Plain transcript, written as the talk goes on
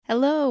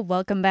Hello,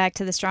 welcome back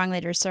to the Strong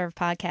Leaders Serve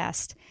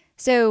podcast.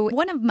 So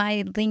one of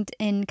my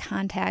LinkedIn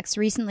contacts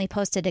recently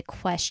posted a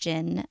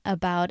question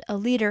about a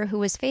leader who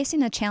was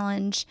facing a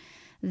challenge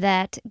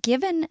that,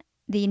 given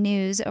the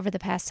news over the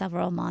past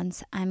several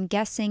months, I'm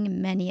guessing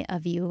many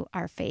of you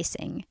are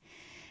facing.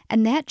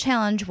 And that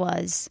challenge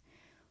was,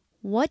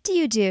 what do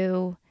you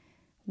do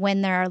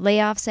when there are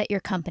layoffs at your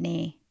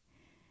company,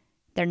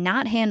 they're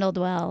not handled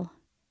well,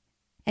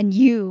 and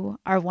you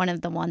are one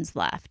of the ones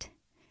left?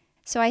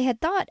 So I had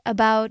thought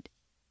about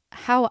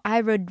how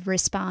I would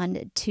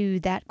respond to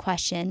that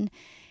question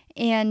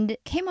and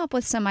came up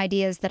with some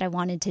ideas that I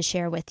wanted to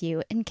share with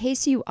you in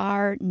case you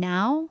are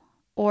now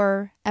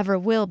or ever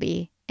will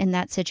be in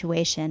that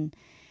situation.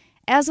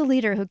 As a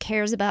leader who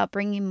cares about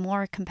bringing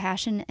more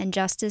compassion and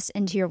justice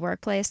into your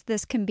workplace,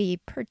 this can be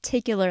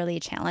particularly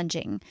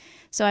challenging.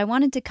 So I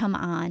wanted to come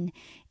on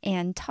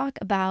and talk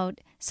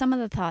about some of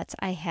the thoughts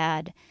I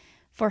had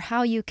for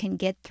how you can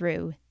get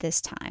through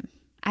this time.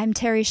 I'm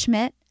Terry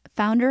Schmidt,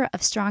 founder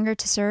of Stronger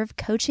to Serve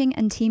Coaching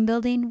and Team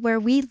Building, where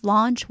we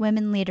launch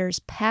women leaders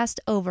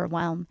past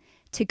overwhelm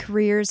to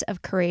careers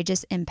of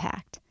courageous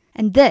impact.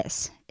 And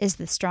this is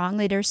the Strong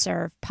Leaders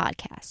Serve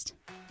podcast.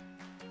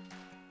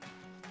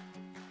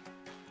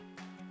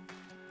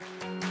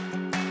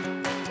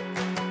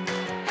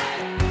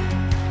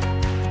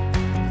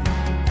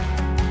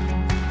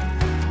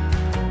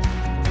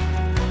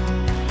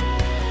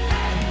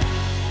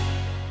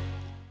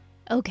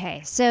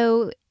 Okay,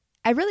 so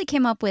I really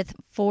came up with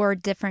 4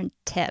 different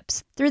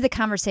tips through the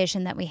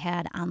conversation that we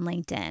had on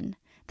LinkedIn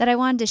that I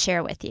wanted to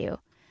share with you.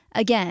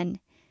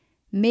 Again,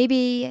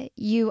 maybe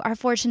you are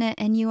fortunate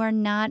and you are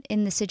not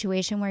in the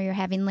situation where you're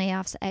having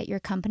layoffs at your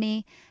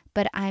company,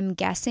 but I'm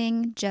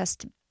guessing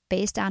just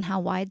based on how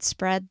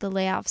widespread the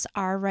layoffs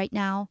are right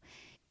now,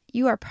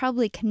 you are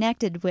probably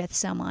connected with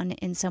someone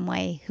in some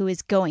way who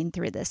is going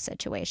through this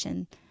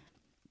situation.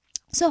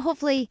 So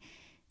hopefully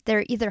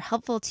they're either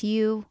helpful to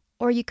you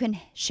or you can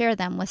share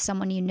them with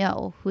someone you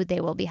know who they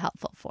will be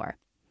helpful for.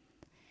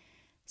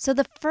 So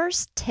the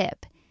first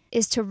tip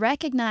is to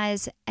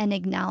recognize and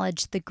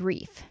acknowledge the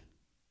grief.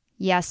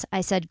 Yes, I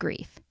said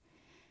grief.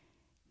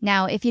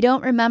 Now, if you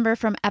don't remember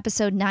from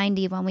episode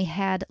 90 when we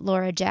had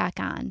Laura Jack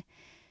on,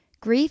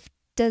 grief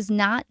does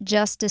not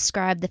just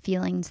describe the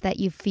feelings that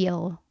you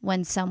feel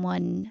when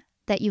someone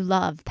that you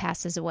love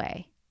passes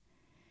away.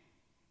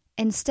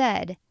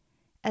 Instead,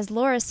 as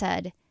Laura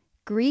said,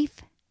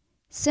 grief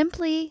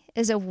simply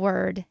is a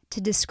word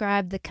to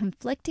describe the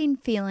conflicting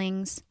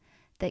feelings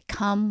that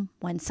come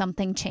when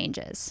something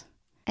changes.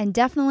 And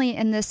definitely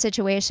in this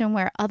situation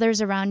where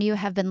others around you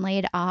have been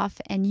laid off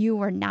and you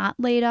were not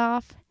laid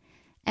off,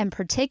 and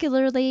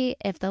particularly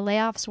if the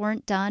layoffs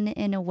weren't done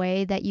in a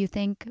way that you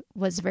think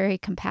was very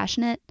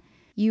compassionate,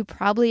 you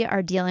probably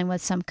are dealing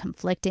with some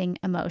conflicting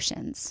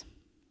emotions.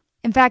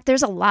 In fact,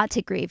 there's a lot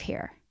to grieve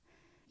here.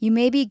 You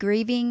may be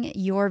grieving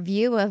your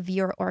view of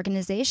your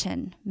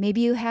organization. Maybe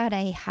you had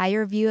a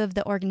higher view of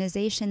the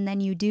organization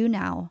than you do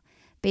now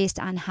based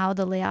on how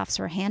the layoffs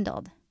were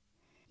handled.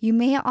 You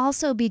may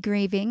also be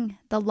grieving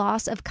the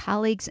loss of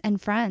colleagues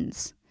and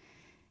friends.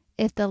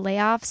 If the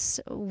layoffs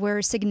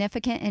were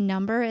significant in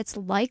number, it's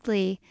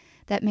likely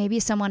that maybe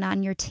someone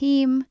on your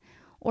team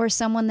or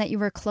someone that you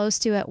were close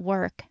to at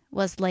work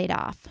was laid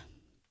off.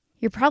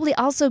 You're probably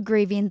also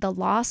grieving the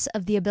loss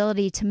of the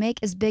ability to make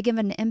as big of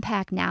an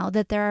impact now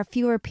that there are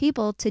fewer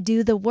people to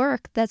do the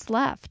work that's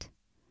left.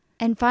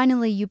 And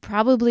finally, you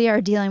probably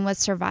are dealing with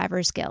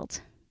survivor's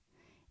guilt.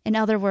 In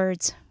other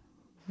words,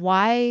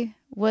 why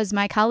was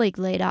my colleague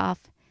laid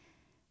off,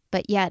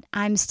 but yet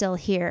I'm still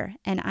here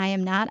and I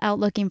am not out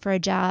looking for a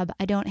job.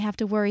 I don't have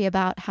to worry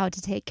about how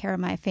to take care of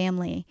my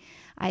family.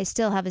 I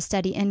still have a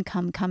steady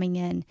income coming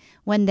in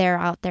when they're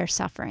out there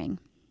suffering.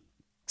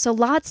 So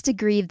lots to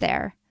grieve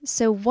there.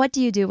 So what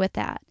do you do with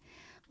that?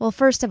 Well,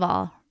 first of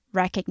all,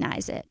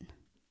 recognize it.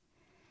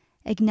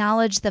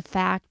 Acknowledge the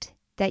fact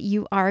that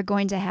you are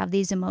going to have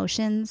these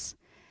emotions.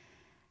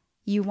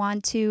 You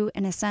want to,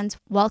 in a sense,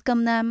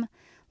 welcome them,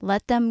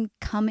 let them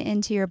come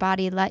into your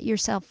body, let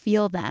yourself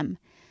feel them,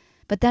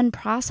 but then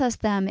process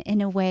them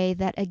in a way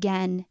that,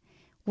 again,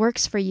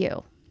 works for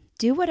you.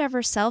 Do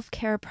whatever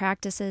self-care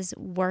practices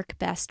work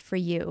best for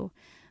you,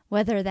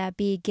 whether that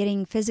be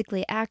getting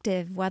physically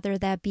active, whether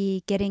that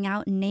be getting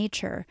out in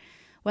nature,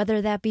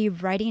 whether that be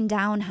writing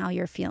down how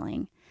you're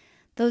feeling.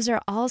 Those are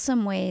all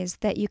some ways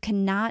that you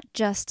cannot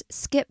just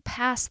skip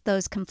past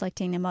those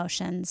conflicting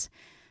emotions,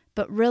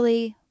 but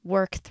really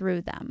work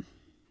through them.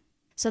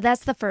 So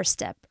that's the first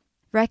step.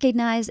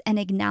 Recognize and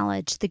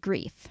acknowledge the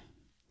grief.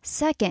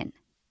 Second,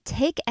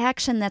 take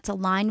action that's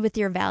aligned with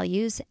your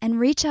values and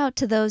reach out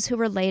to those who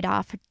were laid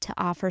off to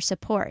offer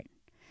support.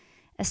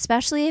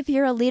 Especially if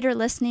you're a leader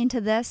listening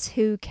to this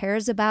who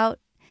cares about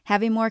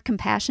having more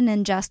compassion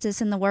and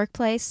justice in the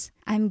workplace,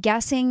 I'm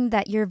guessing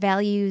that your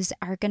values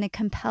are going to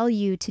compel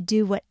you to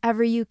do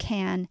whatever you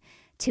can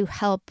to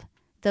help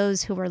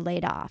those who were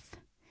laid off.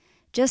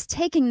 Just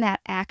taking that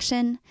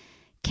action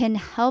can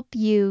help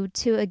you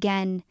to,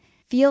 again,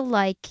 feel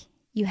like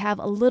you have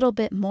a little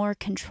bit more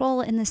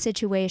control in the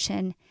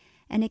situation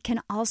and it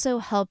can also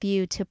help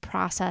you to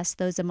process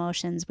those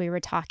emotions we were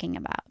talking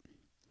about.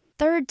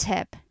 Third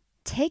tip,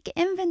 take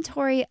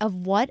inventory of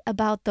what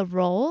about the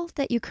role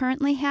that you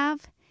currently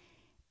have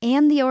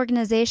and the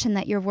organization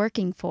that you're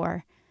working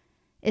for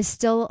is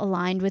still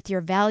aligned with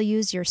your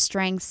values, your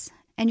strengths,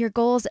 and your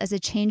goals as a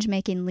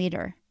change-making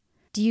leader.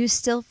 Do you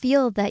still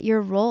feel that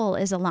your role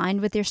is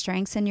aligned with your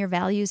strengths and your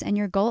values and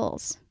your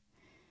goals?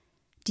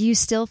 Do you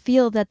still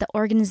feel that the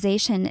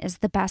organization is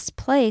the best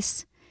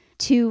place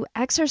to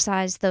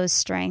exercise those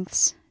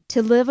strengths,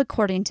 to live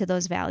according to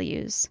those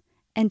values,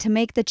 and to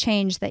make the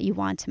change that you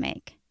want to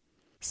make?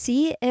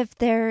 See if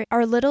there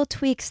are little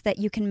tweaks that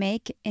you can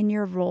make in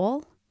your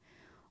role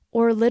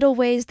or little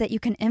ways that you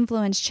can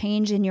influence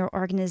change in your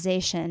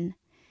organization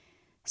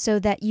so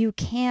that you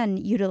can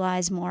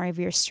utilize more of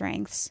your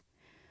strengths,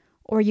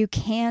 or you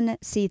can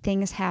see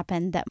things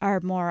happen that are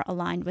more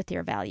aligned with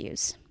your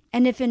values.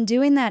 And if in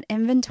doing that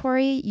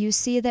inventory, you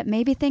see that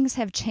maybe things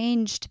have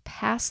changed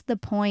past the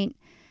point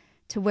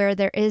to where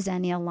there is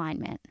any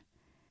alignment,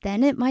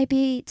 then it might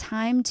be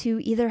time to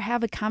either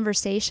have a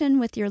conversation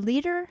with your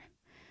leader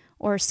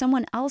or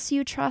someone else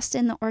you trust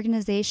in the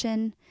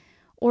organization,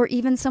 or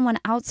even someone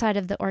outside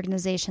of the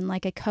organization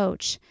like a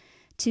coach,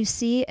 to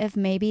see if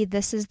maybe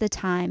this is the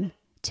time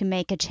to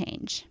make a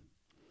change.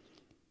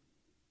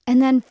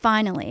 And then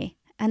finally,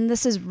 and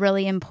this is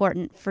really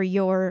important for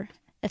your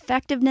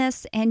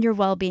effectiveness and your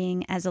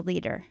well-being as a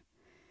leader,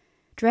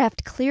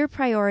 draft clear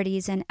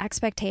priorities and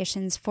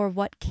expectations for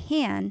what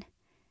can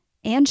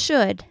and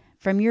should,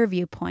 from your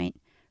viewpoint,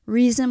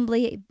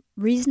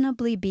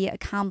 reasonably be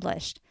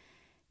accomplished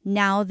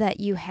now that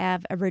you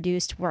have a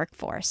reduced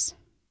workforce.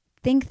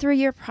 Think through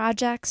your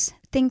projects,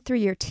 think through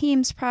your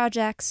team's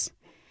projects,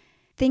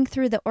 think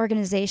through the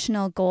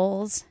organizational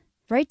goals.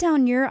 Write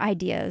down your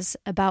ideas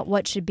about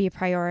what should be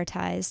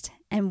prioritized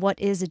and what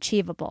is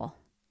achievable.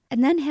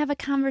 And then have a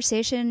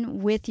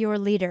conversation with your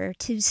leader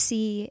to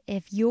see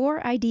if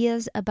your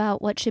ideas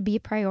about what should be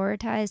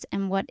prioritized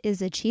and what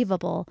is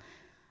achievable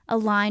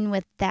align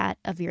with that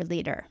of your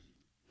leader.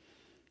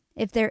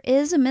 If there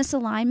is a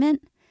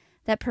misalignment,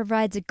 that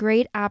provides a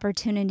great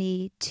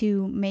opportunity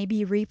to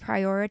maybe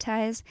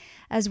reprioritize,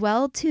 as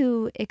well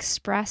to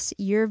express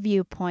your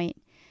viewpoint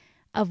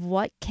of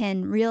what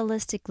can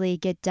realistically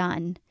get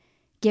done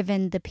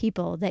given the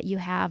people that you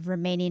have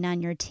remaining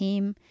on your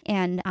team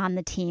and on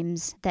the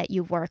teams that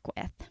you work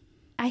with.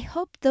 I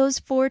hope those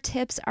 4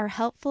 tips are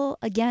helpful.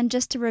 Again,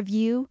 just to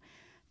review,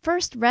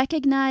 first,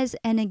 recognize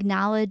and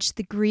acknowledge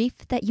the grief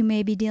that you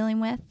may be dealing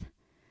with.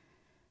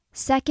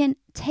 Second,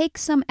 take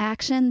some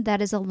action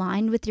that is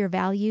aligned with your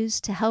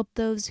values to help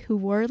those who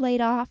were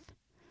laid off.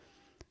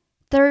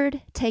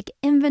 Third, take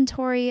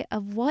inventory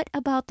of what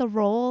about the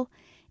role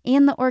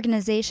and the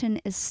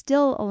organization is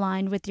still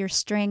aligned with your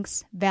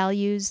strengths,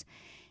 values,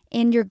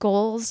 and your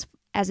goals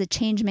as a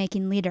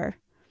change-making leader.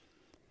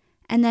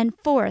 And then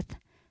fourth,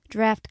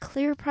 draft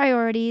clear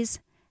priorities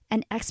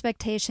and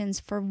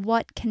expectations for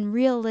what can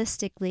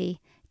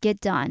realistically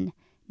get done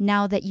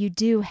now that you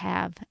do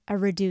have a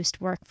reduced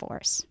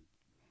workforce.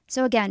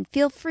 So again,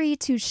 feel free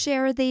to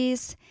share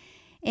these.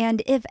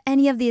 And if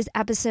any of these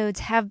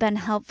episodes have been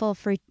helpful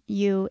for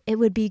you, it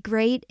would be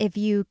great if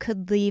you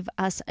could leave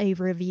us a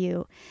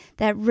review.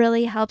 That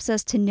really helps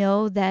us to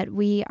know that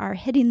we are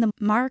hitting the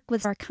mark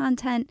with our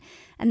content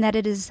and that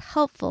it is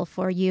helpful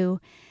for you.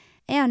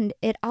 And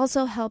it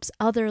also helps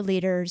other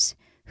leaders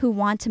who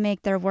want to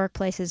make their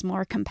workplaces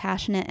more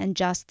compassionate and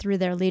just through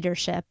their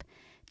leadership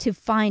to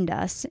find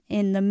us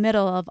in the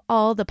middle of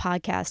all the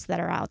podcasts that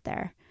are out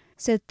there.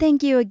 So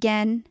thank you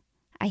again.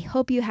 I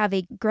hope you have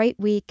a great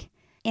week.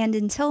 And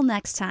until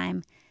next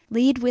time,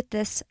 lead with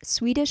this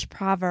Swedish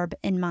proverb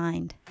in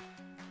mind.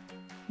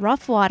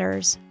 Rough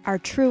waters are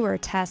truer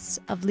tests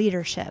of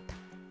leadership.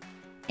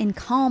 In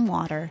calm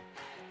water,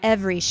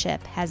 every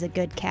ship has a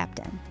good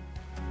captain.